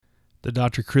The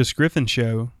Dr. Chris Griffin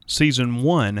Show, Season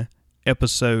 1,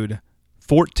 Episode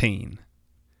 14.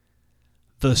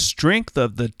 The strength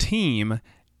of the team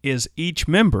is each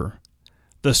member.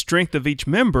 The strength of each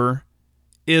member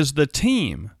is the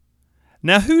team.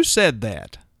 Now, who said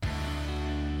that?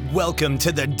 Welcome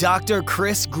to the Dr.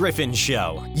 Chris Griffin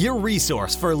Show, your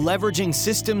resource for leveraging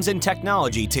systems and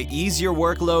technology to ease your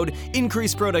workload,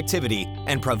 increase productivity,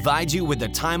 and provide you with the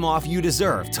time off you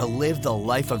deserve to live the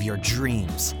life of your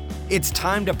dreams. It's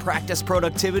time to practice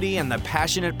productivity and the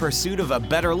passionate pursuit of a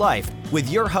better life with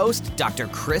your host, Dr.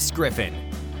 Chris Griffin.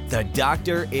 The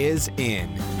doctor is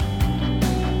in.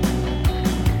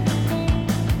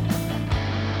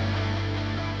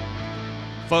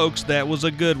 Folks, that was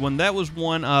a good one. That was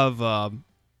one of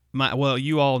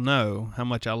you all know how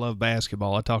much I love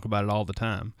basketball. I talk about it all the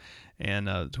time. And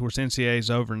of course, NCAA is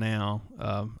over now.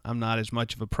 I'm not as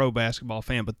much of a pro basketball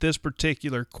fan, but this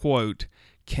particular quote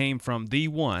came from the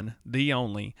one, the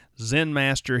only Zen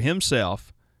master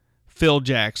himself, Phil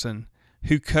Jackson,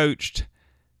 who coached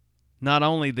not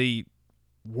only the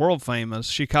world-famous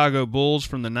Chicago Bulls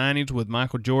from the 90s with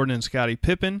Michael Jordan and Scottie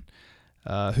Pippen,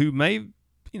 who may,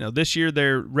 this year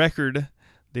their record,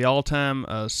 the all-time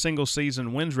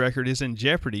single-season wins record, is in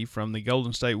jeopardy from the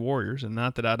Golden State Warriors. And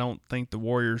not that I don't think the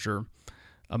Warriors are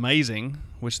amazing,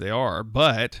 which they are,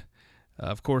 but,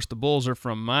 of course, the Bulls are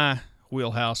from my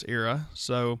wheelhouse era,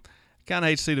 so I kind of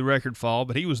hate to see the record fall,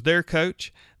 but he was their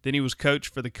coach. Then he was coach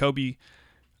for the Kobe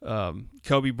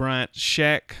Bryant,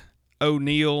 Shaq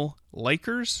O'Neal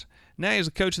Lakers. Now he's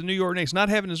a coach of the New York Knicks. Not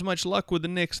having as much luck with the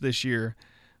Knicks this year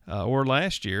or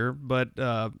last year, but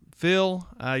Phil,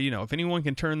 if anyone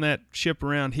can turn that ship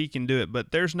around, he can do it.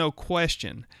 But there's no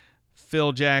question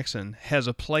Phil Jackson has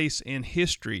a place in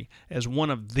history as one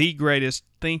of the greatest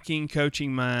thinking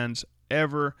coaching minds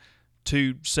ever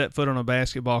to set foot on a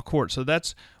basketball court. So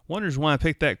that's one reason why I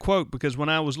picked that quote, because when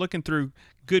I was looking through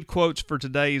good quotes for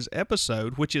today's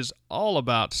episode, which is all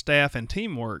about staff and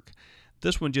teamwork,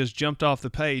 this one just jumped off the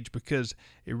page because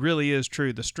it really is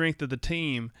true. The strength of the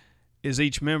team is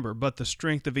each member, but the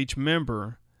strength of each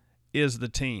member is the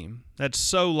team. That's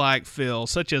so like Phil,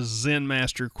 such a Zen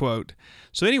master quote.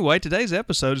 So anyway, today's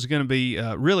episode is going to be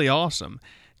really awesome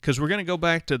because we're going to go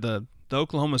back to the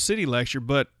Oklahoma City lecture,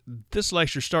 but this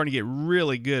lecture is starting to get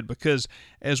really good because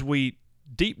as we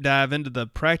deep dive into the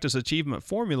practice achievement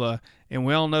formula, and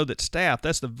we all know that staff,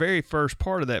 that's the very first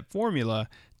part of that formula,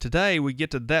 today we get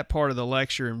to that part of the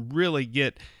lecture and really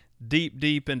get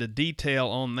deep into detail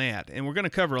on that. And we're going to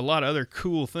cover a lot of other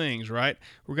cool things, right?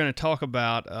 We're going to talk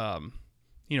about how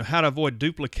to avoid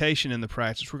duplication in the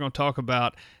practice. We're going to talk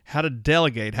about how to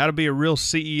delegate, how to be a real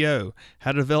CEO,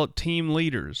 how to develop team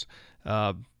leaders,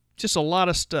 just a lot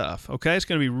of stuff, okay? It's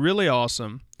going to be really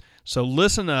awesome. So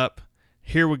listen up.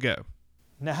 Here we go.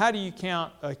 Now, how do you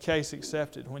count a case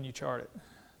accepted when you chart it?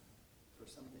 For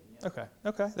something, yeah.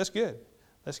 Okay. That's good.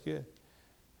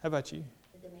 How about you?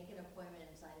 Did they make an appointment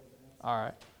inside of the All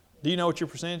right. Do you know what your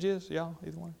percentage is, y'all,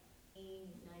 either one?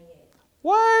 98.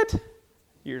 What?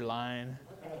 You're lying.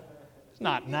 It's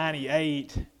not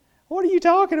 98. What are you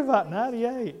talking about,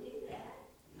 98?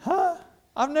 Huh?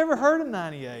 I've never heard of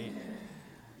 98.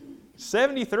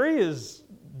 73 is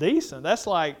decent. That's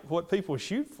like what people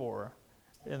shoot for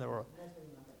in the world.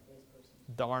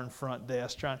 Darn front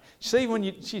desk trying. See,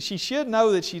 when she should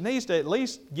know that she needs to at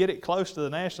least get it close to the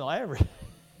national average.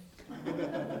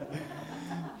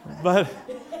 But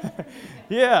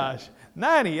yeah,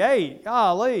 98.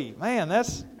 Golly, man,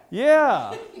 that's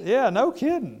no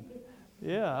kidding.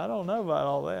 Yeah, I don't know about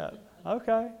all that.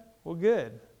 Okay, well,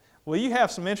 good. Well, you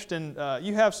have some interesting.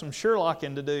 You have some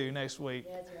Sherlocking to do next week.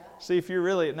 That's right. See if you're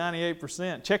really at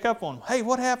 98%. Check up on them. Hey,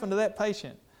 what happened to that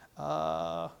patient?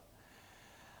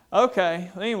 Okay.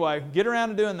 Anyway, get around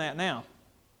to doing that now.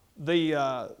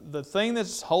 The thing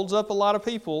that holds up a lot of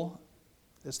people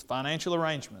is the financial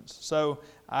arrangements. So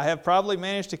I have probably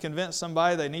managed to convince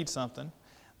somebody they need something.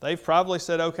 They've probably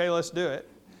said, okay, let's do it.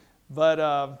 But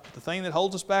the thing that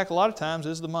holds us back a lot of times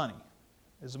is the money.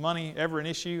 Is the money ever an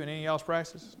issue in any of y'all's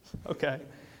practices? Okay.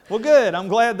 Well, good. I'm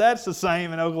glad that's the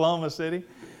same in Oklahoma City.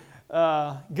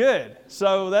 Good.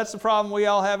 So that's the problem we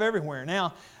all have everywhere.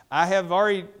 Now, I have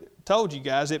already told you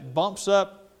guys it bumps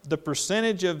up the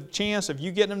percentage of chance of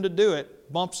you getting them to do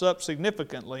it, bumps up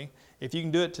significantly if you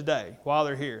can do it today while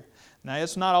they're here. Now,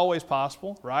 it's not always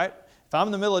possible, right? If I'm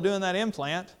in the middle of doing that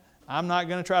implant, I'm not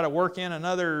going to try to work in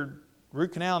another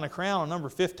root canal and a crown on number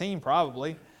 15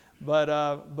 probably.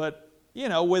 But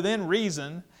within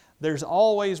reason, there's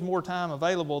always more time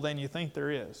available than you think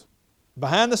there is.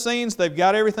 Behind the scenes, they've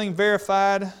got everything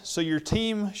verified, so your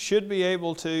team should be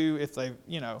able to, if they,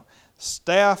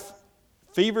 staff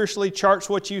feverishly charts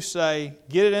what you say,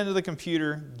 get it into the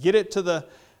computer, get it to the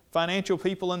financial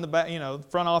people in the back,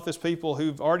 front office people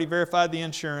who've already verified the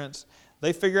insurance.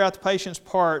 They figure out the patient's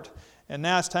part, and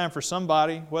now it's time for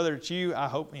somebody, whether it's you, I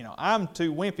hope, I'm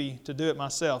too wimpy to do it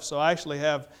myself. So I actually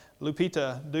have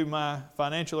Lupita do my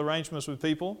financial arrangements with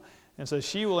people. And so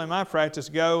she will, in my practice,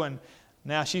 go and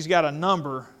now she's got a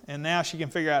number, and now she can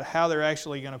figure out how they're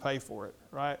actually going to pay for it,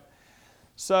 right?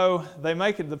 So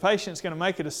the patient's going to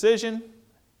make a decision.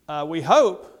 We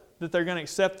hope that they're going to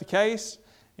accept the case,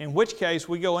 in which case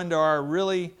we go into our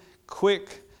really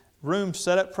quick room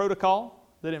setup protocol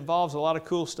that involves a lot of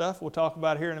cool stuff we'll talk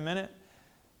about here in a minute.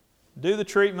 Do the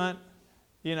treatment.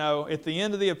 At the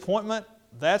end of the appointment,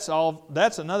 that's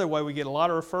another way we get a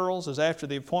lot of referrals is after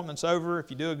the appointment's over,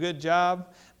 if you do a good job.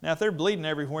 Now, if they're bleeding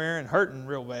everywhere and hurting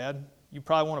real bad, you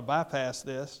probably want to bypass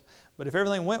this. But if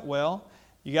everything went well,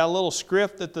 you got a little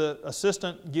script that the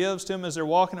assistant gives to them as they're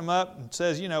walking them up and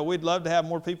says, we'd love to have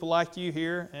more people like you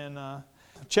here. And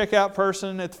checkout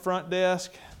person at the front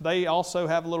desk, they also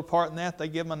have a little part in that. They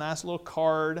give them a nice little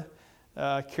card,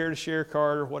 care to share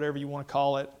card or whatever you want to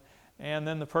call it. And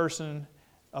then the person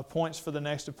appoints for the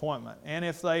next appointment. And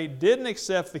if they didn't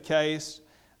accept the case,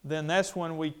 then that's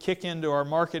when we kick into our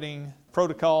marketing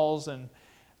protocols, and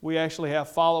we actually have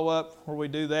follow-up where we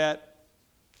do that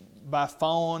by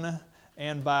phone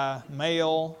and by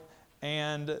mail.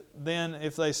 And then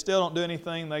if they still don't do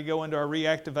anything, they go into our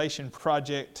reactivation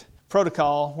project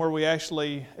protocol where we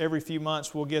actually, every few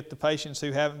months, we'll get the patients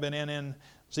who haven't been in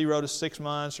 0 to 6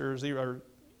 months or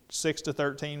 6 to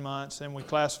 13 months, and we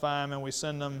classify them and we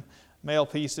send them mail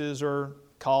pieces or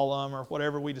call them or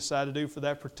whatever we decide to do for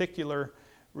that particular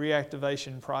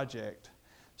reactivation project.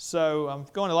 So I'm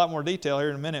going into a lot more detail here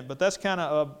in a minute, but that's kind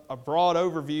of a broad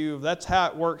overview of that's how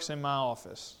it works in my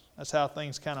office. That's how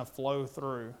things kind of flow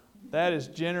through. That is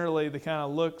generally the kind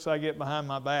of looks I get behind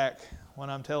my back when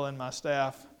I'm telling my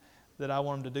staff that I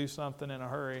want them to do something in a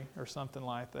hurry or something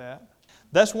like that.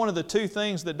 That's one of the two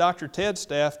things that Dr. Ted's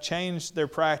staff changed their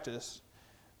practice,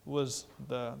 was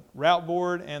the route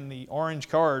board and the orange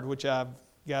card, which I've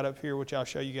got up here, which I'll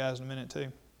show you guys in a minute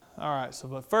too. All right,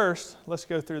 but first, let's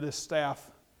go through this staff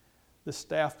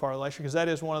part of the lecture, because that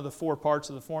is one of the 4 parts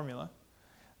of the formula.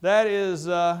 That is,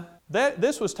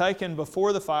 this was taken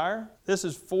before the fire. This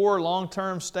is 4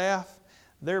 long-term staff.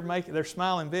 They're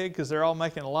smiling big because they're all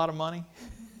making a lot of money.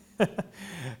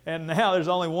 And now there's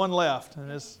only one left,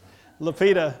 and it's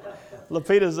Lupita.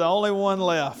 Lupita's the only one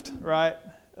left, right?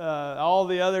 All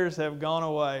the others have gone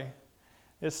away.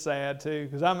 It's sad too,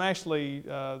 because I'm actually,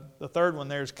 the third one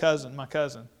there is my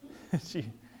cousin.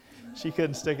 She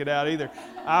couldn't stick it out either.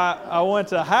 I went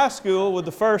to high school with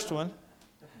the first one.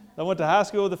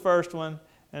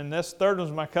 And this third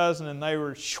one's my cousin, and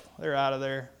they're out of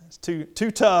there. It's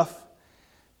too tough.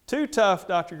 Too tough,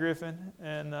 Dr. Griffin.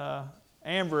 And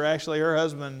Amber, actually, her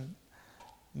husband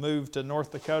moved to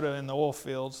North Dakota in the oil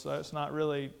fields, so it's not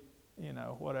really,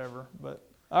 whatever. But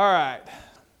all right,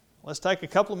 let's take a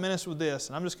couple of minutes with this,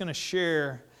 and I'm just going to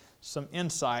share some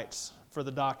insights for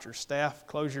the doctor. Staff,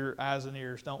 close your eyes and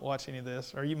ears. Don't watch any of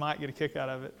this, or you might get a kick out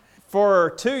of it.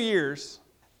 For 2 years,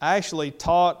 I actually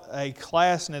taught a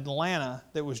class in Atlanta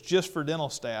that was just for dental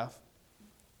staff.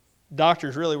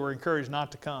 Doctors really were encouraged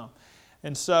not to come.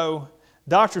 And so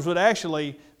doctors would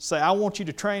actually say, I want you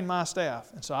to train my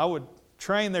staff. And so I would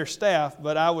train their staff,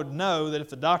 but I would know that if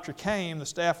the doctor came, the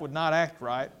staff would not act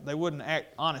right. They wouldn't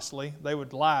act honestly. They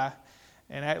would lie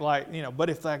and act like, but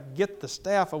if I get the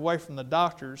staff away from the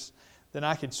doctors, then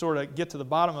I could sort of get to the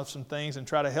bottom of some things and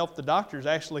try to help the doctors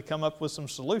actually come up with some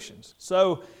solutions.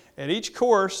 So at each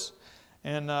course,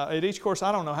 I don't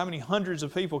know how many hundreds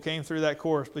of people came through that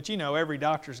course, but every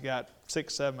doctor's got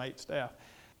 6, 7, 8 staff.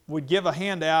 We'd give a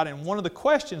handout, and one of the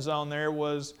questions on there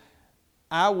was,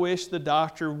 I wish the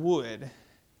doctor would.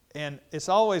 And it's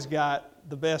always got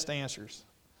the best answers.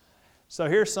 So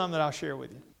here's some that I'll share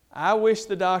with you. I wish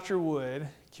the doctor would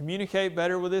communicate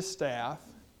better with his staff,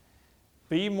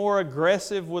 be more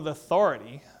aggressive with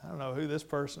authority. I don't know who this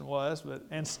person was,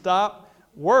 and stop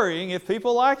worrying if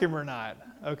people like him or not.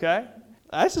 Okay?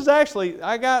 This is actually,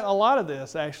 I got a lot of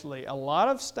this actually. A lot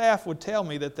of staff would tell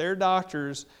me that their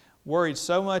doctors worried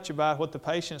so much about what the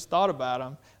patients thought about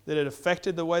them that it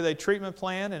affected the way they treatment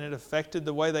planned, and it affected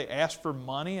the way they asked for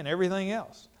money and everything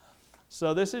else.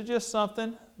 So this is just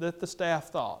something that the staff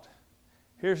thought.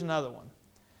 Here's another one.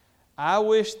 I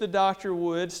wish the doctor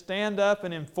would stand up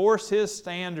and enforce his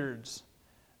standards,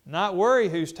 not worry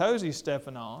whose toes he's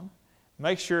stepping on,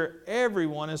 make sure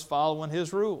everyone is following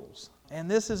his rules.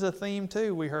 And this is a theme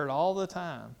too we heard all the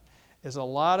time, is a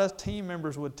lot of team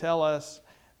members would tell us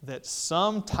that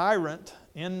some tyrant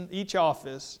in each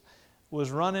office was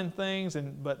running things,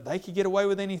 but they could get away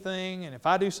with anything, and if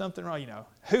I do something wrong,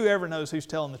 whoever knows who's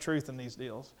telling the truth in these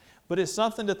deals. But it's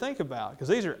something to think about, because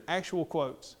these are actual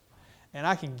quotes. And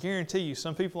I can guarantee you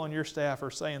some people on your staff are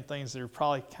saying things that are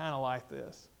probably kind of like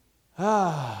this.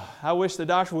 I wish the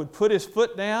doctor would put his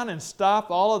foot down and stop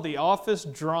all of the office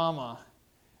drama.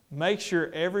 Make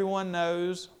sure everyone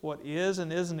knows what is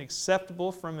and isn't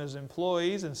acceptable from his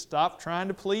employees and stop trying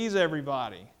to please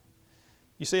everybody.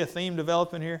 You see a theme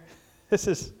developing here? This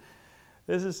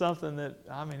is something that,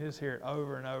 just hear it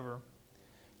over and over.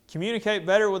 Communicate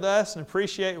better with us and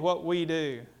appreciate what we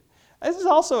do. This is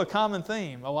also a common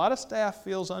theme. A lot of staff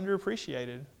feels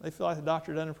underappreciated. They feel like the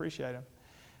doctor doesn't appreciate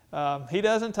them. He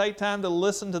doesn't take time to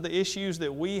listen to the issues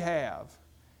that we have.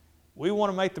 We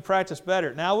want to make the practice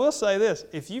better. Now, I will say this.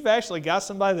 If you've actually got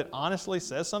somebody that honestly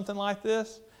says something like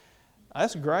this,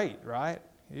 that's great, right?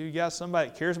 You got somebody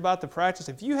that cares about the practice.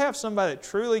 If you have somebody that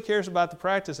truly cares about the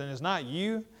practice and it's not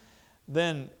you,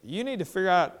 then you need to figure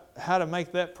out how to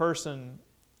make that person,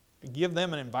 give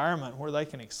them an environment where they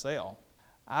can excel.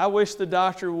 I wish the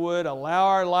doctor would allow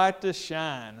our light to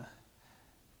shine.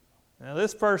 Now,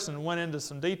 this person went into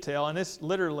some detail, and it's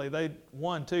literally,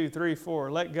 1, 2, 3,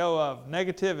 4, let go of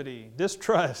negativity,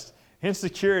 distrust,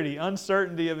 insecurity,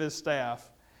 uncertainty of his staff.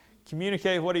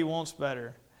 Communicate what he wants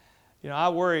better. I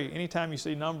worry, anytime you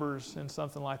see numbers and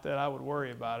something like that, I would worry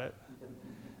about it.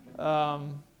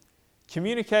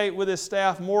 Communicate with his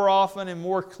staff more often and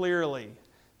more clearly.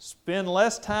 Spend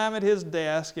less time at his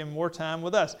desk and more time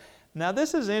with us. Now,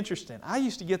 this is interesting. I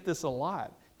used to get this a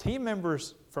lot. Team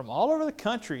members from all over the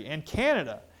country and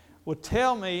Canada would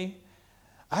tell me,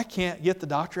 I can't get the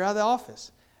doctor out of the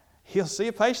office. He'll see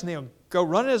a patient, he'll go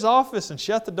run in his office and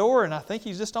shut the door, and I think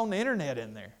he's just on the internet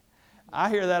in there. I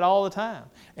hear that all the time.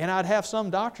 And I'd have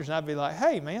some doctors, and I'd be like,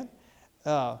 hey, man,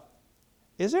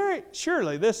 is there,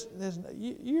 surely this do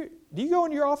you go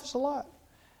in your office a lot?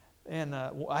 And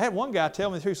I had one guy tell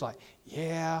me the truth. He's like,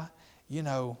 yeah,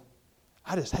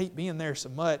 I just hate being there so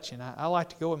much, and I like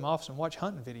to go in my office and watch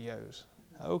hunting videos.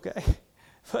 Okay.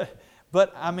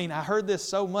 But I heard this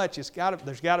so much, there's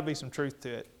got to be some truth to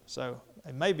it. So,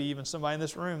 and maybe even somebody in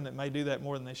this room that may do that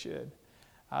more than they should.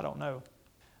 I don't know.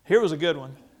 Here was a good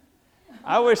one.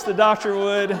 I wish the doctor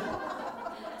would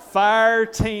fire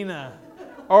Tina,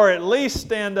 or at least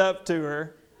stand up to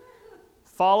her,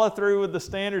 follow through with the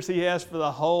standards he has for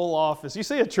the whole office. You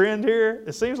see a trend here?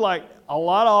 It seems like a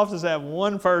lot of offices have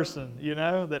one person,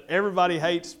 that everybody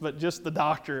hates, but just the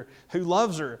doctor who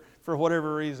loves her for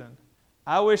whatever reason.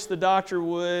 I wish the doctor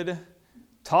would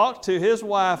talk to his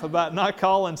wife about not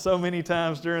calling so many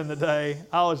times during the day.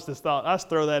 I always just thought, I'd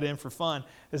throw that in for fun.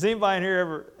 Does anybody in here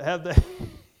ever have that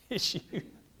issue?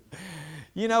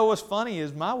 What's funny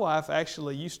is my wife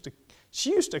actually used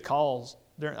to call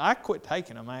during, I quit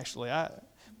taking them actually.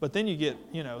 But then you get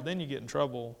in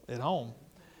trouble at home.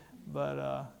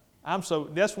 But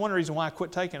that's one reason why I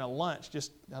quit taking a lunch.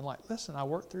 I'm like, listen, I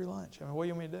work through lunch. What do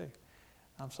you want me to do?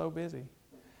 I'm so busy.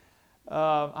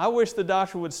 I wish the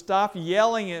doctor would stop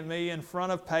yelling at me in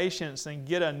front of patients and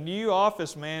get a new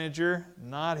office manager,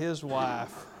 not his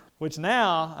wife. Which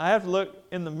now, I have to look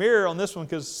in the mirror on this one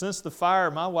because since the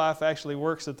fire, my wife actually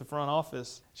works at the front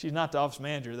office. She's not the office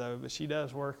manager though, but she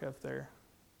does work up there.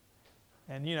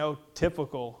 And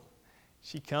typical.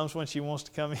 She comes when she wants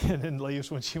to come in and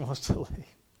leaves when she wants to leave.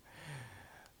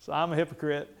 So I'm a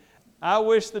hypocrite. I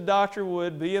wish the doctor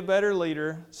would be a better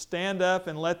leader, stand up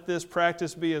and let this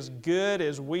practice be as good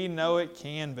as we know it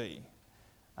can be.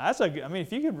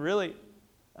 If you could really,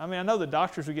 I know the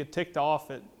doctors would get ticked off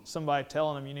at somebody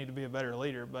telling them you need to be a better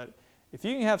leader, but if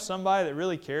you can have somebody that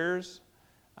really cares,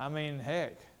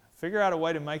 heck, figure out a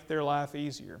way to make their life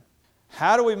easier.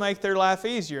 How do we make their life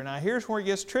easier? Now here's where it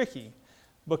gets tricky,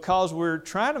 because we're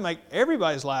trying to make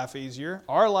everybody's life easier,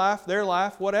 our life, their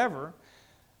life, whatever.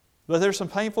 But there's some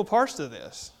painful parts to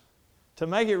this. To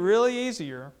make it really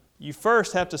easier, you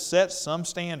first have to set some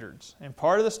standards. And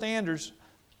part of the standards,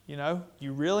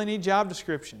 you really need job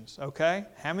descriptions, okay?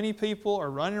 How many people are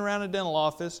running around a dental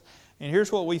office? And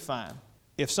here's what we find.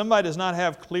 If somebody does not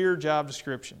have clear job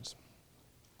descriptions,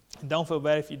 and don't feel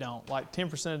bad if you don't, like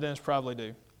 10% of dentists probably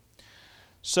do.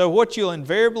 So what you'll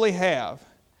invariably have,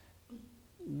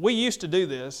 we used to do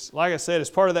this, like I said, as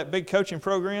part of that big coaching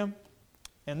program.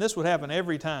 And this would happen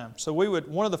every time. So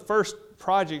one of the first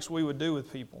projects we would do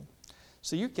with people,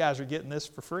 so you guys are getting this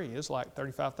for free. It's like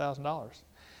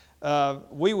 $35,000.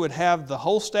 We would have the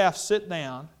whole staff sit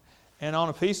down and on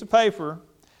a piece of paper,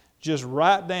 just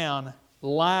write down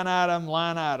line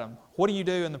item. What do you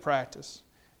do in the practice?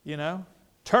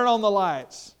 Turn on the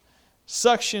lights,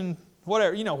 suction,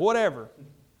 whatever.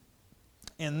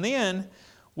 And then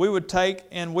we would take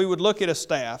and we would look at a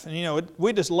staff, and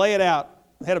we'd just lay it out.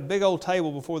 We had a big old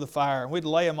table before the fire, and we'd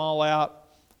lay them all out,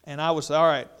 and I would say, all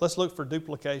right, let's look for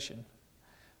duplication.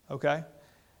 Okay?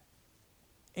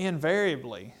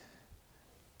 Invariably,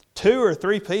 2 or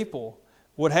 3 people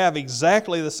would have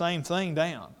exactly the same thing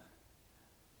down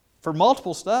for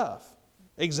multiple stuff.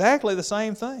 Exactly the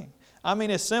same thing. I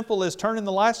mean, as simple as turning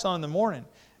the lights on in the morning.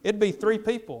 It'd be 3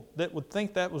 people that would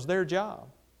think that was their job.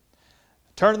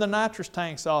 Turning the nitrous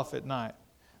tanks off at night.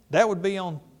 That would be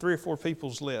on 3 or 4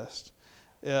 people's list.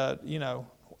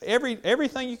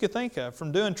 Everything you could think of,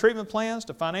 from doing treatment plans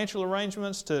to financial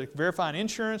arrangements to verifying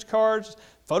insurance cards,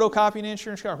 photocopying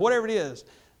insurance cards, whatever it is,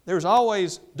 there's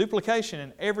always duplication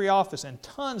in every office and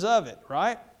tons of it,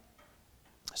 right?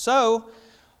 So,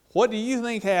 what do you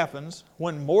think happens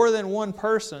when more than one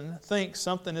person thinks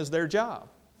something is their job?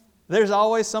 There's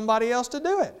always somebody else to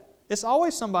do it. It's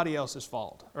always somebody else's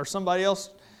fault. Or somebody else,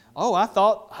 I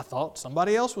thought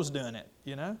somebody else was doing it,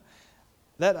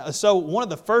 So one of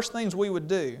the first things we would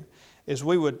do is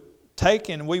we would take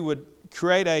and we would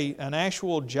create an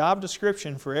actual job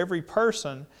description for every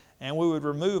person, and we would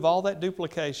remove all that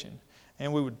duplication.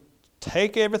 And we would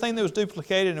take everything that was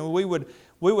duplicated, and we would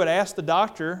ask the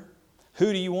doctor,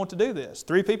 who do you want to do this?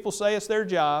 3 people say it's their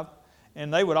job,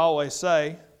 and the doctor would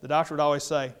always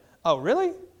say, oh,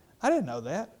 really? I didn't know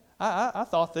that. I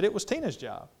thought that it was Tina's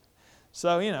job.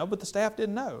 So, but the staff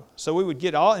didn't know. So we would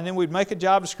get and then we'd make a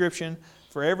job description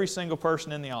for every single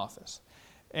person in the office.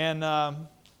 And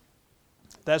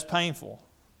that's painful.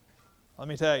 Let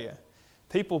me tell you.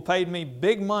 People paid me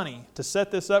big money to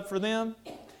set this up for them,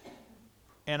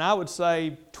 and I would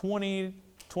say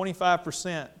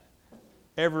 20-25%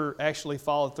 ever actually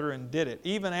followed through and did it.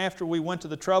 Even after we went to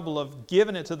the trouble of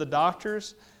giving it to the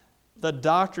doctors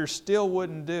still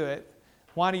wouldn't do it.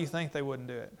 Why do you think they wouldn't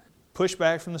do it?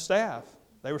 Pushback from the staff.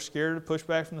 They were scared to push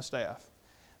back from the staff.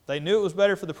 They knew it was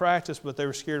better for the practice, but they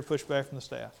were scared to push back from the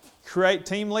staff. Create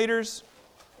team leaders.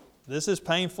 This is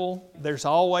painful. There's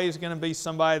always going to be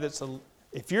somebody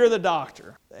if you're the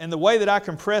doctor, and the way that I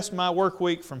compressed my work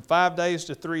week from 5 days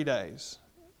to 3 days,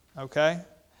 okay,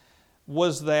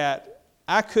 was that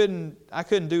I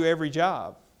couldn't do every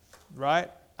job, right?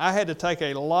 I had to take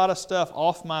a lot of stuff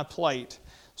off my plate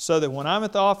so that when I'm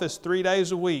at the office 3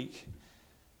 days a week,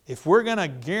 if we're going to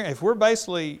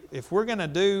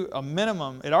do a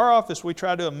minimum, at our office we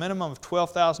try to do a minimum of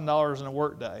 $12,000 in a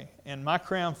work day, and my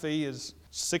crown fee is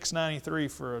 $693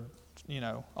 for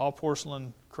all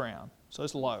porcelain crown. So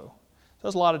it's low. So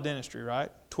that's a lot of dentistry, right?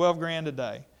 $12,000 a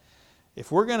day. If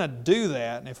we're going to do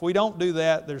that, and if we don't do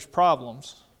that, there's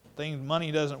problems.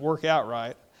 Money doesn't work out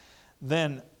right.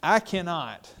 Then I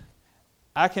cannot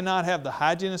have the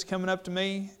hygienist coming up to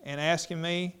me and asking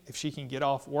me if she can get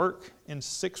off work in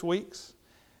 6 weeks.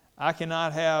 I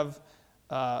cannot have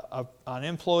an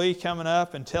employee coming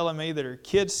up and telling me that her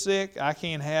kid's sick. I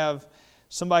can't have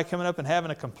somebody coming up and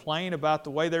having a complaint about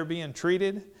the way they're being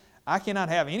treated. I cannot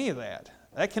have any of that.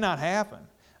 That cannot happen.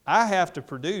 I have to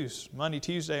produce Monday,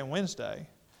 Tuesday, and Wednesday.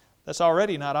 That's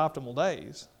already not optimal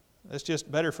days. That's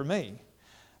just better for me.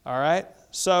 All right?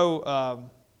 So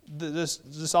all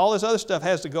this other stuff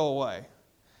has to go away.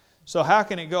 So how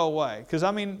can it go away? Because,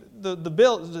 the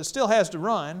bill still has to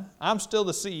run. I'm still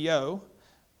the CEO.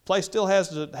 Place still has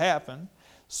to happen.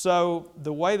 So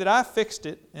the way that I fixed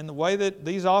it, and the way that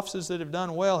these offices that have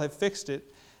done well have fixed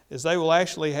it, is they will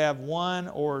actually have 1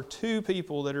 or 2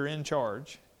 people that are in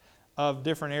charge of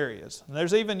different areas.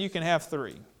 And you can have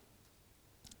 3.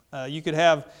 You could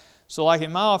have, so like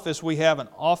in my office, we have an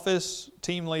office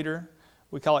team leader,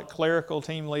 we call it clerical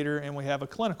team leader, and we have a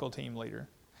clinical team leader.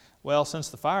 Well, since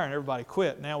the fire and everybody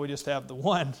quit, now we just have the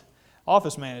one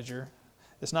office manager.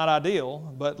 It's not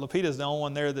ideal, but Lupita's the only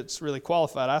one there that's really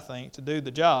qualified, I think, to do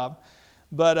the job.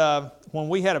 But when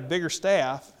we had a bigger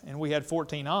staff, and we had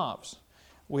 14 ops,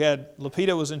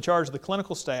 Lupita was in charge of the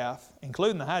clinical staff,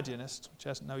 including the hygienist, which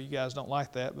I know you guys don't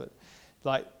like that, but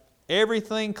like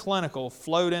everything clinical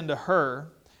flowed into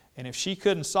her, and if she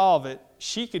couldn't solve it,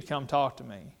 she could come talk to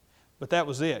me. But that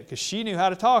was it, because she knew how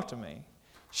to talk to me.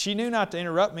 She knew not to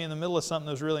interrupt me in the middle of something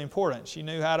that was really important. She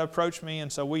knew how to approach me,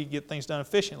 and so we get things done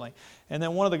efficiently. And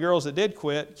then one of the girls that did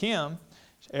quit, Kim,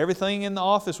 everything in the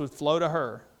office would flow to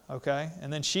her, okay?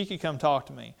 And then she could come talk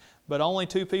to me. But only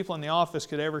 2 people in the office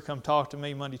could ever come talk to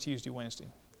me Monday, Tuesday, Wednesday.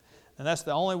 And that's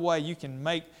the only way you can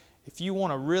if you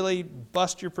want to really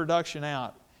bust your production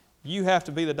out, you have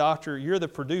to be the doctor, you're the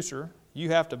producer,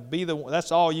 you have to be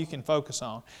that's all you can focus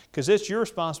on. Because it's your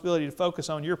responsibility to focus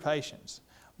on your patients,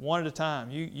 one at a time.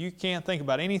 You can't think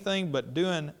about anything but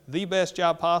doing the best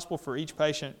job possible for each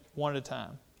patient, one at a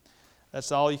time.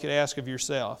 That's all you could ask of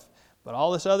yourself. But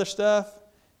all this other stuff,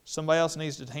 Somebody else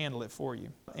needs to handle it for you.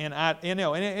 And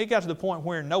it got to the point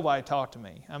where nobody talked to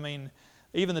me. I mean,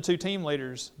 even the 2 team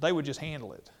leaders, they would just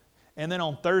handle it. And then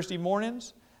on Thursday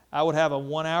mornings, I would have a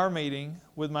 1-hour meeting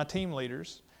with my team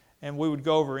leaders, and we would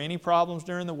go over any problems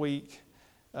during the week.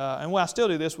 I still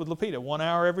do this with Lupita, 1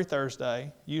 hour every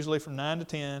Thursday, usually from 9 to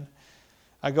 10.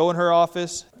 I go in her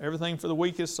office, everything for the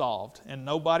week is solved, and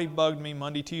nobody bugged me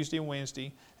Monday, Tuesday, and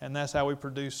Wednesday, and that's how we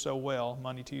produce so well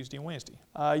Monday, Tuesday, and Wednesday.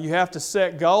 You have to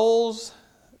set goals.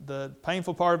 The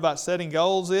painful part about setting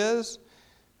goals is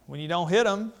when you don't hit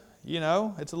them,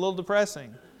 it's a little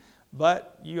depressing.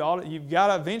 But you've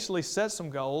got to eventually set some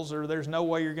goals or there's no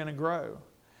way you're going to grow.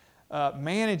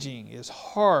 Managing is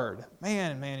hard.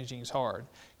 Managing is hard.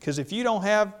 Because if you don't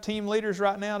have team leaders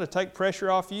right now to take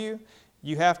pressure off you,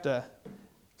 you have to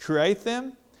create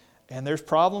them, and there's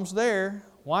problems there.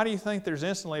 Why do you think there's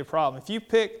instantly a problem?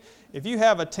 If you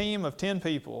have a team of 10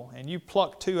 people and you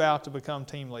pluck 2 out to become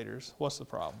team leaders, what's the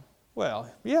problem?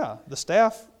 Well, yeah, the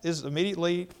staff is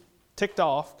immediately ticked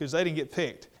off because they didn't get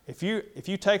picked. If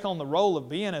you take on the role of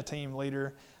being a team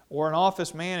leader or an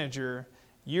office manager,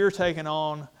 you're taking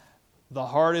on the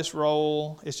hardest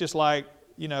role. It's just like,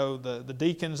 the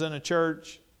deacons in a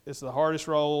church. It's the hardest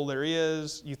role there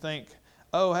is. You think,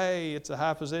 oh, hey, it's a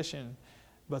high position.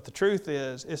 But the truth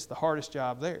is, it's the hardest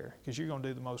job there because you're going to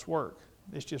do the most work.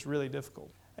 It's just really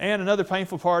difficult. And another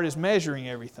painful part is measuring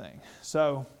everything.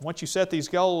 So once you set these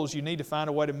goals, you need to find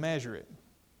a way to measure it.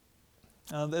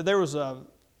 There was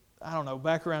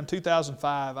back around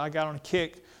 2005, I got on a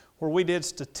kick where we did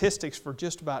statistics for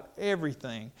just about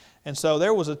everything. And so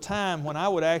there was a time when I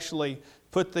would actually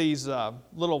put these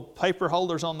little paper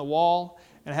holders on the wall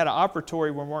and had an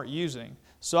operatory we weren't using.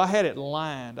 So I had it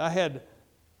lined. I had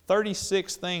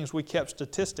 36 things we kept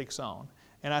statistics on.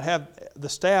 And the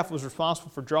staff was responsible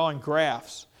for drawing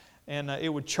graphs. And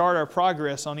it would chart our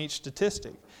progress on each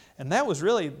statistic. And that was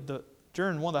really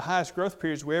during one of the highest growth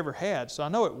periods we ever had. So I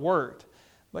know it worked.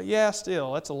 But yeah,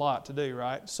 still, that's a lot to do,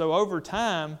 right? So over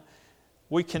time,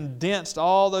 we condensed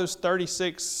all those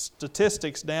 36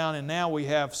 statistics down, and now we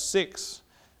have 6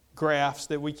 graphs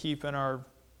that we keep in our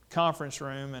conference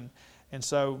room. And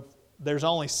so there's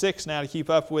only 6 now to keep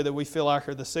up with that we feel like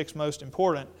are the 6 most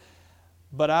important.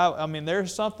 But I mean,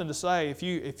 there's something to say.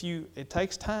 It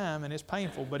takes time and it's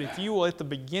painful, but if you will, at the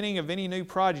beginning of any new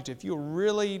project, if you'll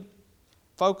really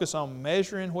focus on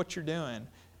measuring what you're doing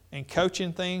and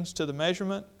coaching things to the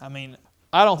measurement, I mean,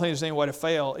 I don't think there's any way to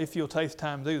fail if you'll take the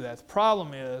time to do that. The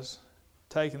problem is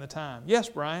taking the time. Yes,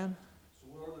 Brian? So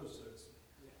what are those 6?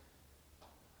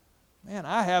 Man,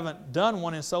 I haven't done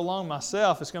one in so long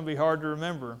myself, it's going to be hard to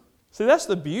remember. See, that's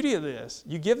the beauty of this.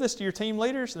 You give this to your team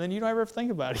leaders, and then you don't ever think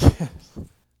about it again.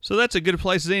 So that's a good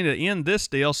place to end this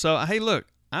deal. So, hey, look,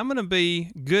 I'm going to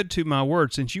be good to my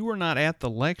word. Since you were not at the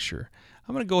lecture,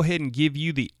 I'm going to go ahead and give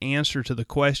you the answer to the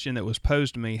question that was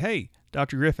posed to me. Hey,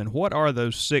 Dr. Griffin, what are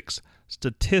those 6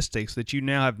 statistics that you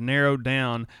now have narrowed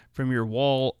down from your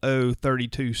Wall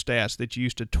O32 stats that you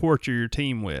used to torture your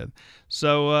team with?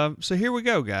 So here we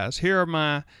go, guys. Here are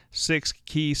my 6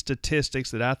 key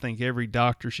statistics that I think every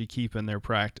doctor should keep in their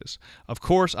practice. Of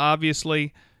course,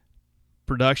 obviously,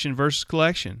 production versus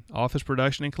collection, office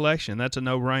production and collection. That's a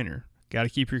no-brainer. Got to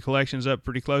keep your collections up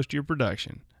pretty close to your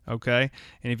production. Okay?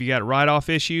 And if you got write-off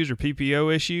issues or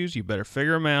PPO issues, you better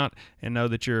figure them out and know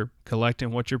that you're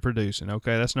collecting what you're producing.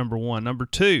 Okay? That's number 1. Number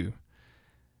 2,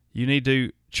 you need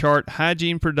to chart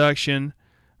hygiene production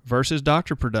versus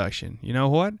doctor production. You know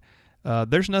what?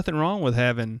 There's nothing wrong with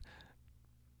having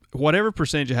whatever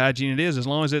percentage of hygiene it is, as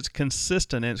long as it's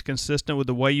consistent and it's consistent with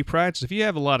the way you practice. If you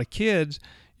have a lot of kids,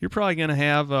 you're probably going to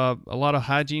have a lot of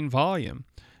hygiene volume.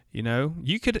 You know,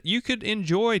 you could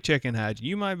enjoy checking hygiene.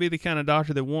 You might be the kind of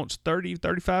doctor that wants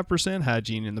 30-35%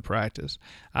 hygiene in the practice.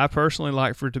 I personally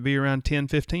like for it to be around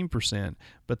 10-15%,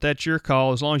 but that's your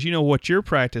call. As long as you know what your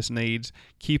practice needs,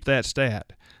 keep that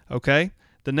stat. Okay?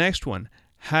 The next one,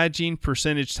 hygiene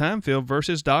percentage time filled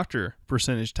versus doctor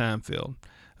percentage time filled.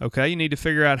 Okay, you need to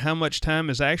figure out how much time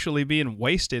is actually being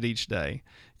wasted each day,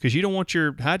 because you don't want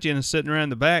your hygienist sitting around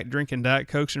the back drinking Diet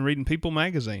Cokes and reading People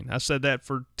magazine. I said that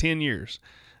for 10 years.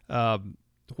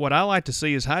 What I like to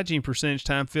see is hygiene percentage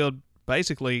time filled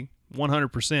basically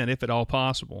 100% if at all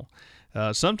possible.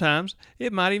 Sometimes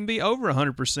it might even be over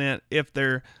 100% if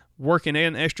they're working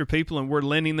in extra people and we're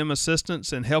lending them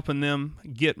assistance and helping them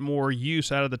get more use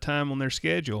out of the time on their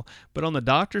schedule. But on the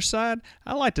doctor's side,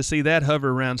 I like to see that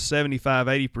hover around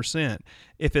 75-80%.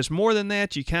 If it's more than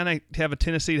that, you kind of have a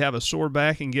tendency to have a sore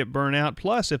back and get burnt out.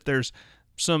 Plus, if there's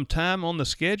some time on the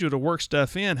schedule to work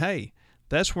stuff in, hey,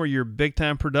 that's where your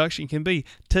big-time production can be.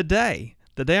 Today,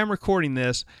 the day I'm recording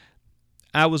this,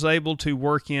 I was able to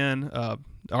work in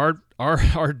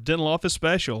our dental office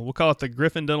special. We'll call it the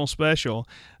Griffin Dental Special.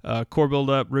 Core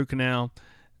build-up, root canal,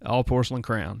 all porcelain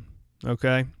crown.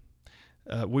 Okay?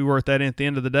 We worked that in at the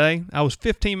end of the day. I was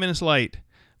 15 minutes late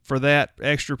for that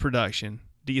extra production.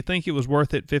 Do you think it was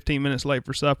worth it 15 minutes late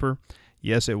for supper?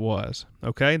 Yes, it was.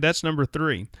 Okay, that's number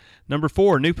 3. Number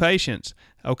 4, new patients.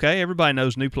 Okay, everybody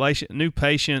knows new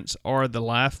patients are the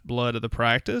lifeblood of the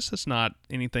practice. It's not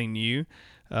anything new.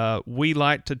 We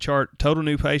like to chart total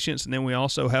new patients, and then we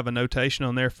also have a notation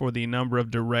on there for the number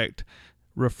of direct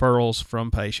referrals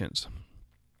from patients,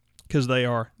 because they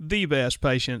are the best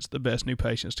patients, the best new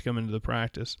patients to come into the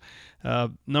practice.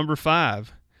 Number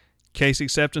 5, case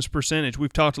acceptance percentage.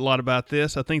 We've talked a lot about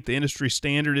this. I think the industry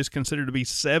standard is considered to be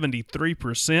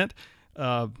 73%.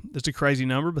 It's a crazy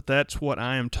number, but that's what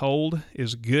I am told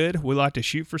is good. We like to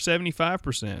shoot for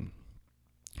 75%.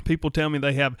 People tell me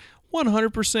they have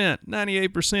 100%,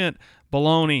 98%.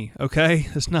 Baloney, okay?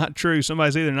 That's not true.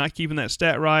 Somebody's either not keeping that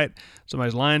stat right,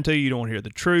 somebody's lying to you, you don't want to hear the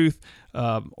truth,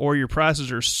 or your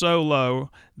prices are so low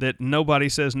that nobody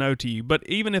says no to you. But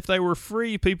even if they were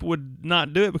free, people would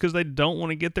not do it because they don't want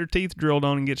to get their teeth drilled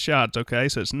on and get shots, okay?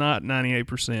 So it's not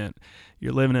 98%.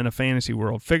 You're living in a fantasy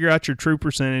world. Figure out your true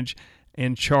percentage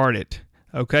and chart it.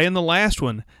 Okay, and the last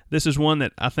one, this is one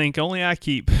that I think only I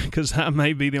keep because I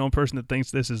may be the only person that thinks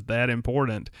this is that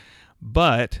important,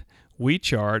 but we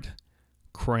chart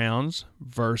crowns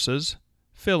versus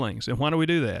fillings. And why do we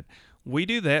do that? We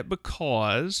do that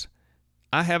because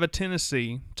I have a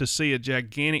tendency to see a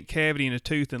gigantic cavity in a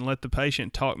tooth and let the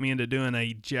patient talk me into doing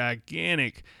a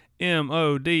gigantic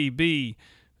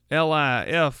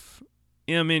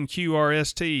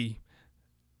MODBLIFMNQRST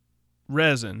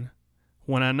resin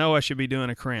when I know I should be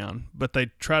doing a crown, but they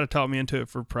try to talk me into it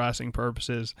for pricing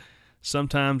purposes.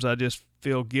 Sometimes I just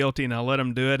feel guilty and I let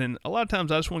them do it, and a lot of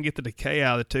times I just want to get the decay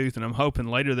out of the tooth, and I'm hoping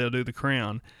later they'll do the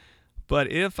crown.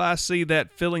 But if I see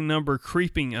that filling number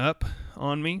creeping up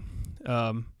on me,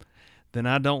 then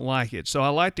I don't like it. So I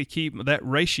like to keep that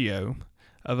ratio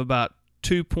of about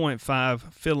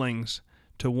 2.5 fillings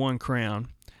to 1 crown.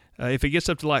 If it gets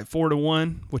up to like 4 to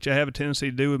 1, which I have a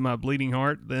tendency to do with my bleeding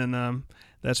heart, then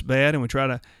that's bad, and we try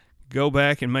to go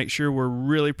back and make sure we're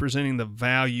really presenting the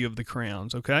value of the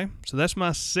crowns, okay? So that's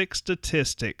my 6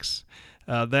 statistics.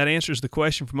 That answers the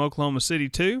question from Oklahoma City,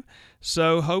 too.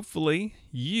 So hopefully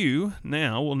you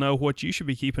now will know what you should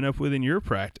be keeping up with in your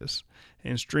practice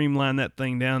and streamline that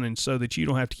thing down, and so that you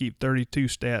don't have to keep 32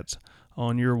 stats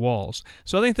on your walls.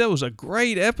 So I think that was a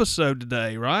great episode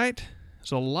today, right?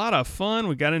 It's a lot of fun.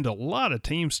 We got into a lot of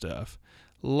team stuff.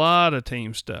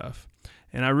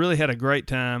 And I really had a great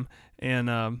time,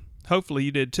 and hopefully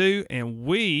you did too. And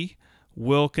we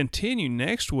will continue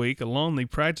next week along the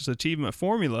practice achievement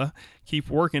formula, keep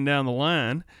working down the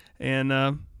line, and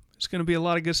it's going to be a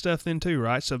lot of good stuff then too,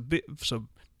 right? So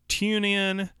tune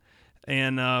in,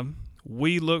 and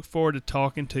we look forward to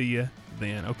talking to you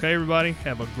then. Okay, everybody,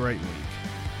 have a great week.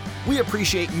 We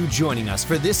appreciate you joining us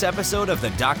for this episode of the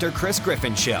Dr. Chris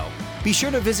Griffin Show. Be sure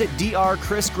to visit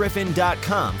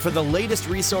drchrisgriffin.com for the latest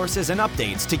resources and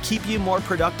updates to keep you more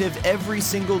productive every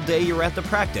single day you're at the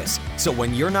practice, so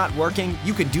when you're not working,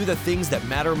 you can do the things that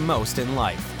matter most in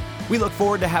life. We look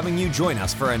forward to having you join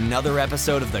us for another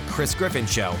episode of the Chris Griffin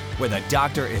Show, where the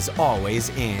doctor is always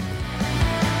in.